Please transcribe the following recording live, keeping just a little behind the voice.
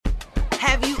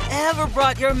Have you ever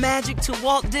brought your magic to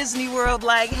Walt Disney World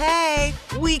like, hey,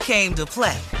 we came to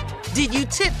play? Did you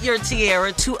tip your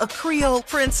tiara to a Creole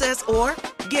princess or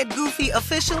get goofy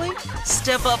officially?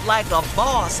 Step up like a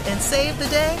boss and save the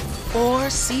day? Or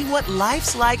see what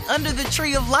life's like under the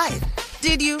tree of life?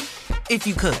 Did you? If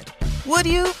you could. Would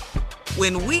you?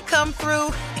 When we come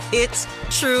through, it's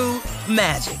true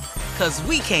magic. 'Cause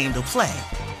we came to play.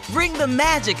 Bring the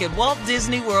magic at Walt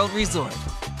Disney World Resort.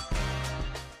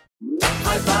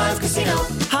 High Five Casino.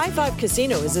 High Five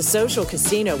Casino is a social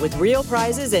casino with real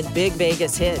prizes and big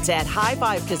Vegas hits at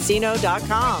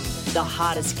highfivecasino.com. The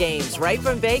hottest games right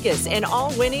from Vegas, and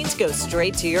all winnings go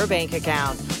straight to your bank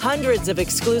account. Hundreds of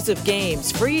exclusive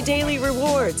games, free daily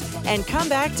rewards, and come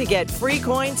back to get free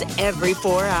coins every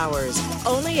 4 hours.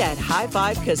 Only at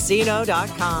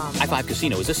highfivecasino.com. High Five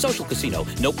Casino is a social casino.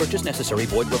 No purchase necessary.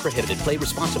 Void where prohibited. Play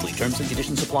responsibly. Terms and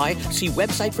conditions apply. See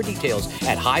website for details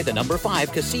at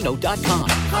high5casino.com.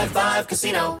 High Five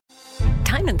Casino.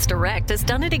 Diamonds Direct has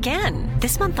done it again.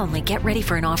 This month only, get ready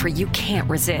for an offer you can't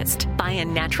resist. Buy a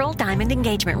natural diamond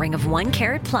engagement ring of 1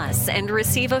 carat plus and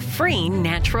receive a free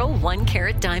natural 1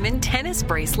 carat diamond tennis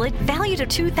bracelet valued at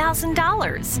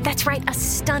 $2,000. That's right, a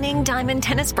stunning diamond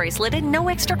tennis bracelet at no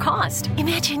extra cost.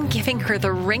 Imagine giving her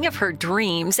the ring of her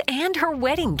dreams and her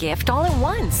wedding gift all at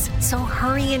once. So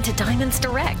hurry into Diamonds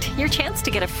Direct. Your chance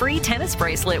to get a free tennis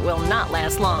bracelet will not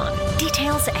last long.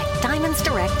 Details at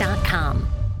diamondsdirect.com.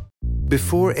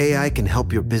 Before AI can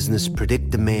help your business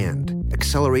predict demand,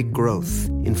 accelerate growth,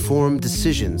 inform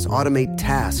decisions, automate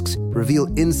tasks,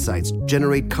 reveal insights,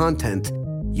 generate content,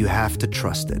 you have to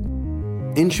trust it.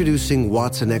 Introducing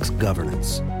watsonx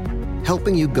Governance,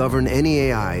 helping you govern any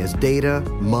AI as data,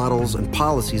 models, and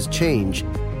policies change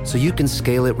so you can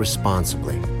scale it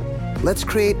responsibly. Let's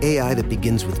create AI that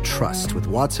begins with trust with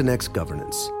watsonx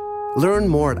Governance. Learn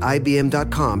more at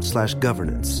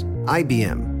ibm.com/governance.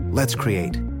 IBM, let's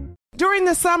create. During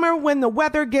the summer, when the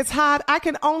weather gets hot, I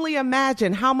can only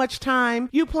imagine how much time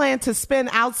you plan to spend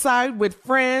outside with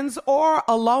friends or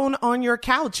alone on your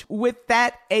couch with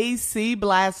that AC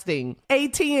blasting.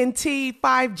 AT&T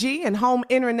 5G and home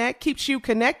internet keeps you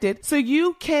connected so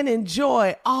you can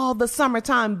enjoy all the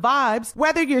summertime vibes,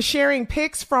 whether you're sharing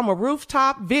pics from a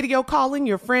rooftop, video calling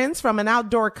your friends from an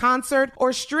outdoor concert,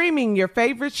 or streaming your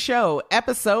favorite show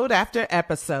episode after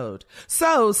episode.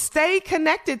 So stay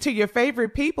connected to your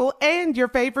favorite people and your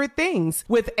favorite things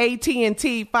with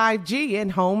AT&T 5G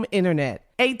and home internet.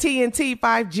 AT&T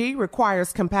 5G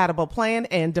requires compatible plan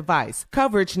and device.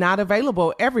 Coverage not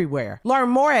available everywhere. Learn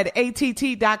more at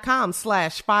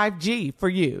att.com/5G for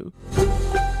you.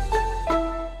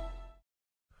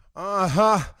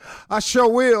 I sure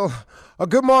will.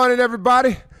 Good morning,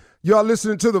 everybody. Y'all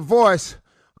listening to The Voice.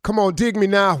 Come on, dig me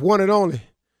now, one and only.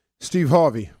 Steve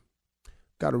Harvey.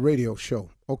 Got a radio show.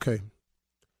 Okay.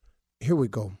 Here we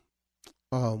go.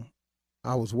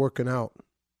 I was working out.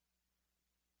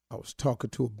 I was talking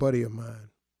to a buddy of mine,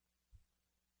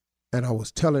 and I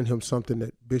was telling him something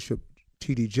that Bishop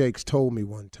T.D. Jakes told me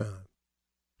one time.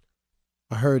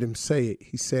 I heard him say it.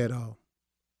 He said,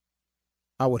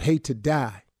 I would hate to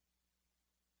die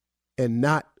and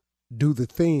not do the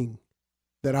thing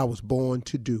that I was born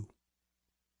to do.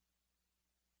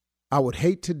 I would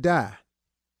hate to die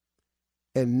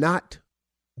and not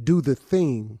do the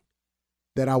thing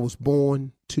that I was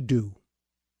born to do.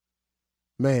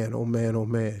 Man, oh man, oh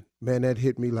man. Man, that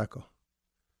hit me like a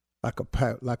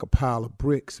pile of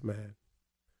bricks, man.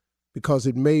 Because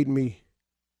it made me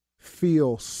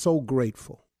feel so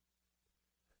grateful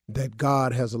that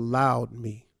God has allowed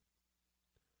me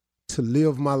to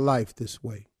live my life this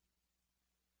way.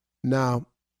 Now,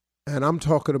 and I'm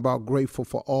talking about grateful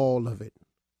for all of it.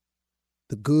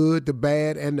 The good, the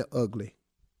bad, and the ugly.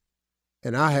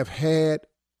 And I have had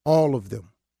all of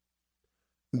them.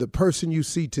 The person you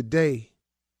see today,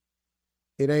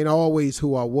 it ain't always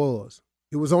who I was.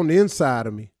 It was on the inside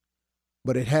of me,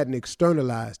 but it hadn't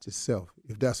externalized itself,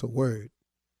 if that's a word.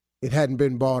 It hadn't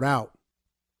been brought out.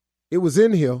 It was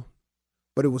in here,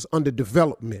 but it was under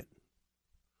development.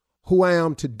 Who I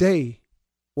am today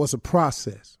was a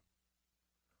process.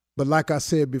 But like I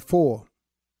said before,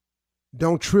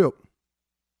 don't trip.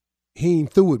 He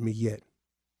ain't through with me yet.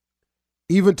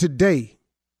 Even today,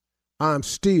 I'm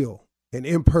still an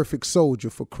imperfect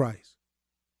soldier for Christ.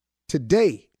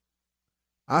 Today,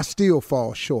 I still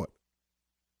fall short,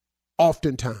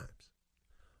 oftentimes.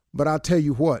 But I'll tell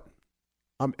you what,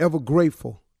 I'm ever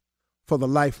grateful for the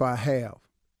life I have.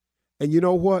 And you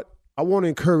know what? I want to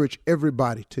encourage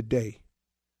everybody today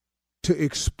to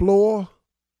explore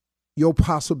your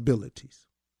possibilities.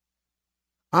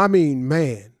 I mean,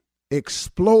 man,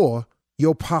 explore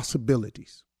your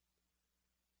possibilities.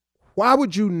 Why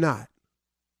would you not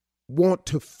want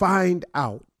to find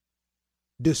out,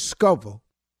 discover,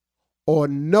 or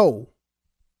know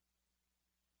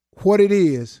what it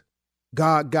is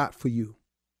God got for you?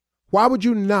 Why would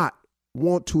you not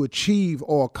want to achieve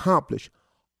or accomplish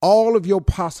all of your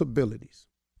possibilities?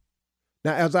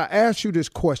 Now, as I ask you this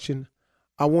question,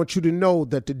 I want you to know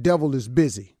that the devil is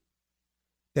busy,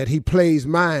 that he plays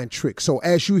mind tricks. So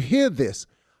as you hear this,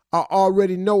 I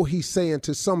already know he's saying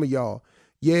to some of y'all,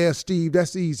 yeah, Steve,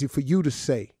 that's easy for you to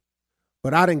say,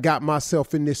 but I done got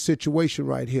myself in this situation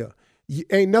right here.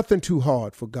 Ain't nothing too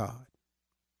hard for God.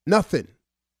 Nothing.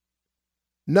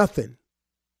 Nothing.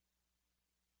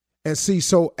 And see,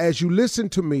 so as you listen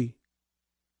to me,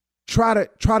 try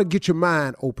to get your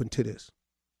mind open to this.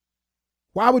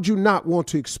 Why would you not want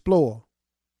to explore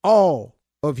all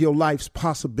of your life's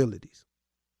possibilities?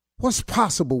 What's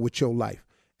possible with your life?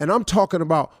 And I'm talking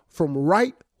about from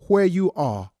right where you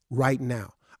are right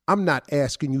now. I'm not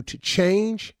asking you to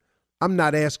change. I'm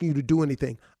not asking you to do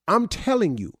anything. I'm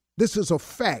telling you, this is a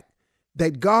fact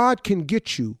that God can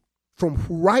get you from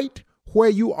right where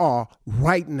you are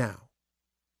right now.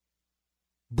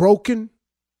 Broken,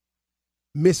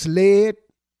 misled,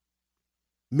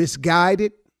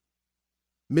 misguided,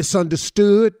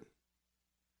 misunderstood,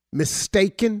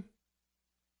 mistaken,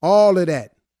 all of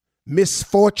that,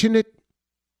 misfortunate,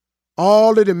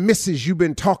 all of the misses you've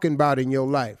been talking about in your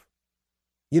life.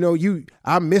 You know,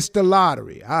 I missed the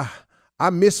lottery. I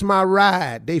missed my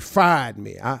ride. They fired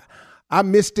me. I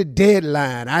missed the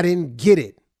deadline. I didn't get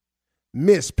it.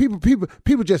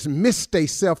 People just miss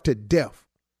themselves to death.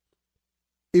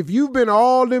 If you've been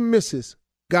all them misses,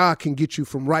 God can get you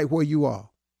from right where you are.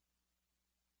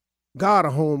 God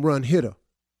a home run hitter.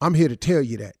 I'm here to tell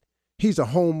you that. He's a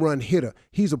home run hitter.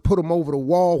 He's a put him over the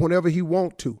wall whenever he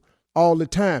want to, all the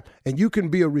time. And you can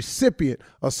be a recipient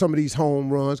of some of these home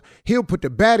runs. He'll put the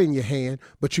bat in your hand,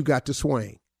 but you got to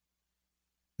swing.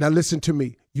 Now listen to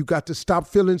me. You got to stop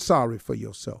feeling sorry for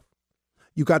yourself.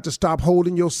 You got to stop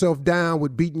holding yourself down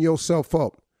with beating yourself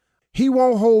up. He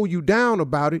won't hold you down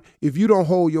about it if you don't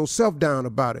hold yourself down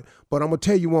about it. But I'm going to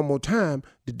tell you one more time,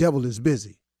 the devil is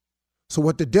busy. So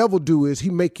what the devil do is he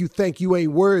make you think you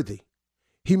ain't worthy.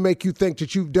 He make you think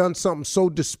that you've done something so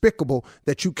despicable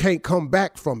that you can't come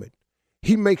back from it.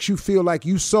 He makes you feel like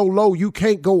you so low you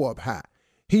can't go up high.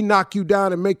 He knock you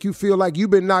down and make you feel like you've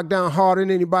been knocked down harder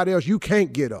than anybody else. You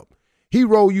can't get up. He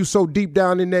roll you so deep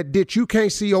down in that ditch you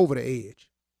can't see over the edge.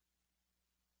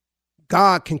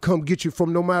 God can come get you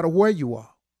from no matter where you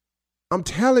are. I'm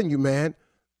telling you, man,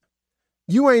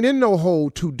 you ain't in no hole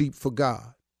too deep for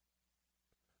God.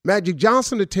 Magic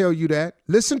Johnson to tell you that.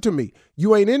 Listen to me.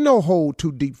 You ain't in no hole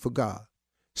too deep for God.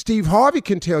 Steve Harvey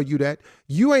can tell you that.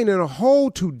 You ain't in a hole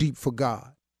too deep for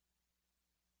God.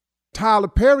 Tyler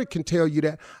Perry can tell you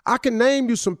that. I can name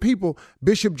you some people.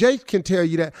 Bishop Jakes can tell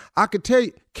you that. I could tell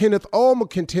you, Kenneth Ulmer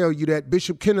can tell you that.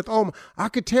 Bishop Kenneth Ulmer. I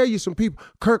could tell you some people.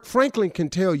 Kirk Franklin can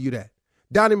tell you that.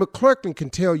 Donnie McClurkin can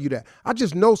tell you that. I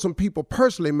just know some people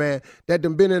personally, man, that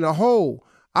done been in a hole.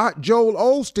 Joel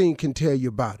Osteen can tell you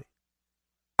about it.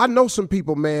 I know some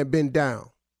people, man, been down,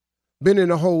 been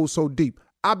in a hole so deep.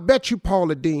 I bet you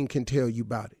Paula Deen can tell you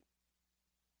about it.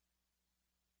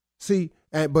 See,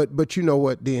 but you know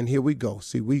what? Then here we go.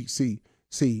 We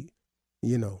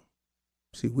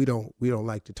don't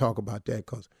like to talk about that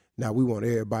because now we want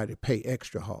everybody to pay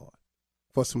extra hard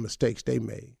for some mistakes they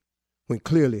made. When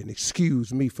clearly, and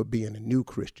excuse me for being a new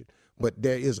Christian, but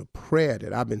there is a prayer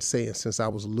that I've been saying since I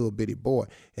was a little bitty boy,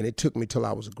 and it took me till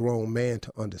I was a grown man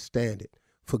to understand it.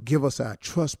 Forgive us our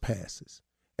trespasses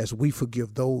as we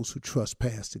forgive those who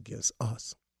trespass against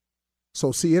us.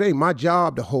 So see, it ain't my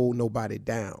job to hold nobody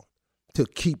down, to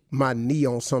keep my knee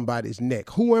on somebody's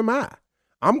neck. Who am I?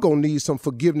 I'm going to need some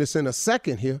forgiveness in a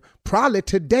second here, probably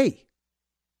today.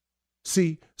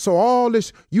 See, so all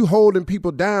this, you holding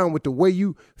people down with the way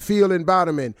you feeling about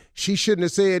them, and she shouldn't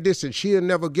have said this, and she'll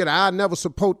never get it. I'll never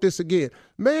support this again.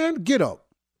 Man, get up.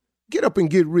 Get up and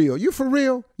get real. You for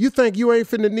real? You think you ain't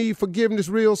finna need forgiveness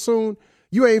real soon?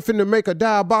 You ain't finna make a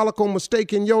diabolical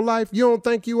mistake in your life? You don't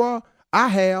think you are? I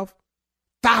have.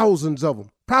 Thousands of them.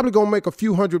 Probably gonna make a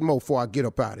few hundred more before I get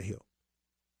up out of here.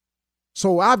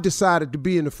 So I've decided to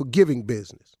be in the forgiving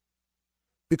business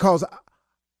because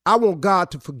I want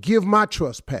God to forgive my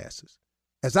trespasses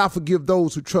as I forgive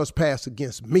those who trespass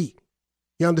against me.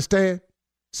 You understand?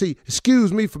 See,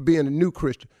 excuse me for being a new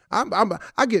Christian.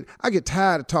 I get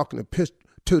tired of talking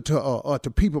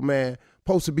to people, man,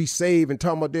 supposed to be saved and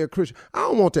talking about they're Christian. I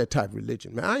don't want that type of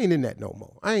religion, man. I ain't in that no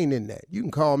more. I ain't in that. You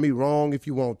can call me wrong if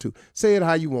you want to. Say it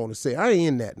how you want to say it. I ain't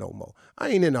in that no more. I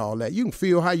ain't in all that. You can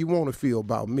feel how you want to feel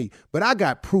about me, but I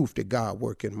got proof that God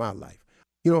work in my life.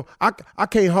 You know, I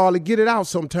can't hardly get it out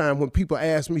sometimes when people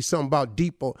ask me something about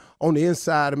deep on the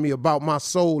inside of me, about my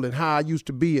soul and how I used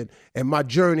to be and my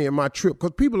journey and my trip.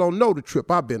 Because people don't know the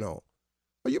trip I've been on.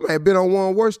 Well, you may have been on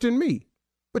one worse than me.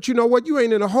 But you know what? You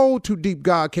ain't in a hole too deep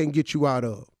God can't get you out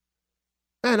of.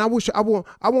 Man, I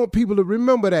want people to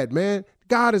remember that, man.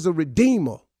 God is a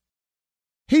redeemer.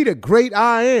 He the great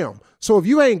I am. So if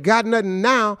you ain't got nothing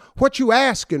now, what you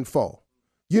asking for?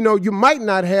 You know, you might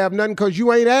not have nothing because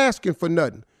you ain't asking for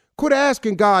nothing. Quit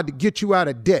asking God to get you out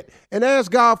of debt and ask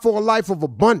God for a life of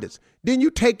abundance. Then you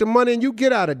take the money and you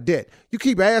get out of debt. You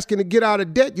keep asking to get out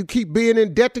of debt. You keep being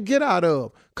in debt to get out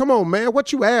of. Come on, man.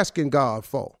 What you asking God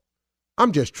for?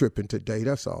 I'm just tripping today.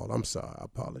 That's all. I'm sorry. I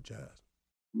apologize.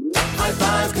 High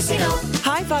Five Casino.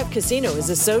 High Five Casino is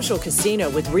a social casino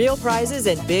with real prizes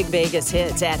and big Vegas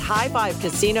hits at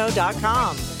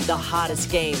highfivecasino.com. The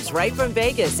hottest games right from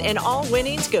Vegas, and all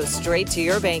winnings go straight to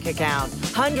your bank account.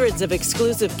 Hundreds of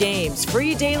exclusive games,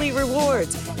 free daily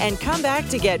rewards, and come back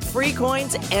to get free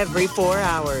coins every 4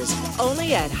 hours.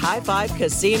 Only at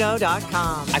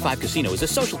highfivecasino.com. High Five Casino is a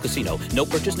social casino. No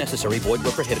purchase necessary. Void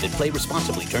where prohibited. Play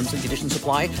responsibly. Terms and conditions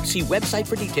apply. See website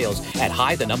for details at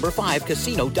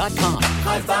high5casino.com.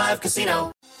 High Five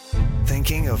Casino.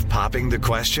 Thinking of popping the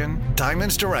question?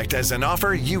 Diamonds Direct has an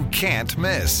offer you can't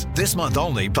miss. This month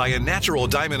only, buy a natural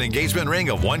diamond engagement ring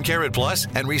of 1 carat plus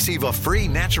and receive a free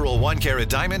natural 1 carat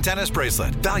diamond tennis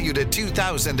bracelet valued at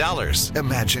 $2,000.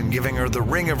 Imagine giving her the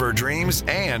ring of her dreams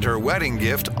and her wedding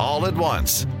gift all at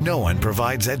once. No one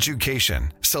provides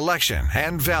education, selection,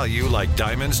 and value like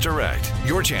Diamonds Direct.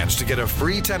 Your chance to get a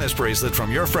free tennis bracelet from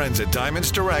your friends at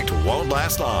Diamonds Direct won't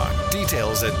last long.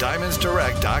 Details at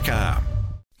diamondsdirect.com.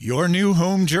 Your new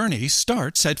home journey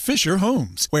starts at Fisher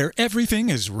Homes, where everything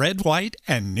is red, white,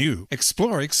 and new.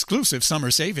 Explore exclusive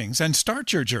summer savings and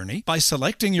start your journey by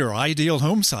selecting your ideal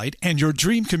home site and your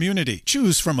dream community.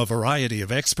 Choose from a variety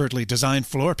of expertly designed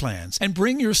floor plans and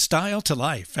bring your style to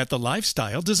life at the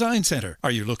Lifestyle Design Center. Are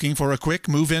you looking for a quick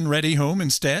move-in ready home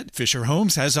instead? Fisher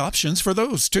Homes has options for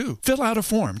those too. Fill out a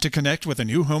form to connect with a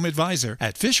new home advisor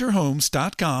at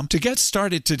fisherhomes.com to get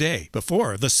started today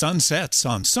before the sun sets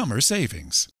on summer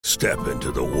savings. Step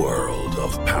into the world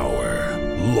of power,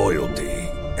 loyalty,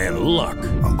 and luck.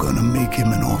 I'm gonna make him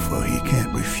an offer he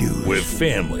can't refuse. With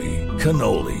family,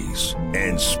 cannolis,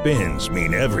 and spins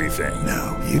mean everything.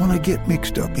 Now, you wanna get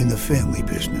mixed up in the family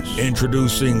business.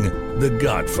 Introducing The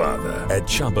Godfather at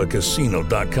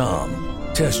ChumbaCasino.com.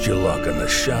 Test your luck in the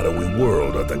shadowy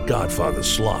world of The Godfather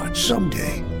slot.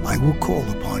 Someday, I will call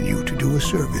upon you to do a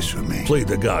service for me. Play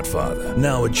The Godfather,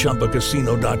 now at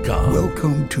ChumbaCasino.com.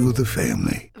 Welcome to the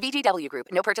family. VGW Group.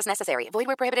 No purchase necessary. Void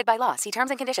where prohibited by law. See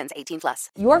terms and conditions. 18+.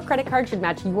 Your credit card should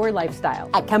match your lifestyle.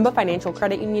 At Kemba Financial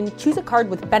Credit Union, choose a card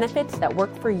with benefits that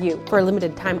work for you. For a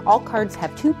limited time, all cards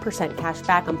have 2% cash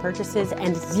back on purchases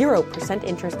and 0%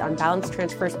 interest on balance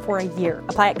transfers for a year.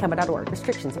 Apply at Kemba.org.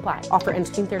 Restrictions apply. Offer ends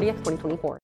June 30th, 2024.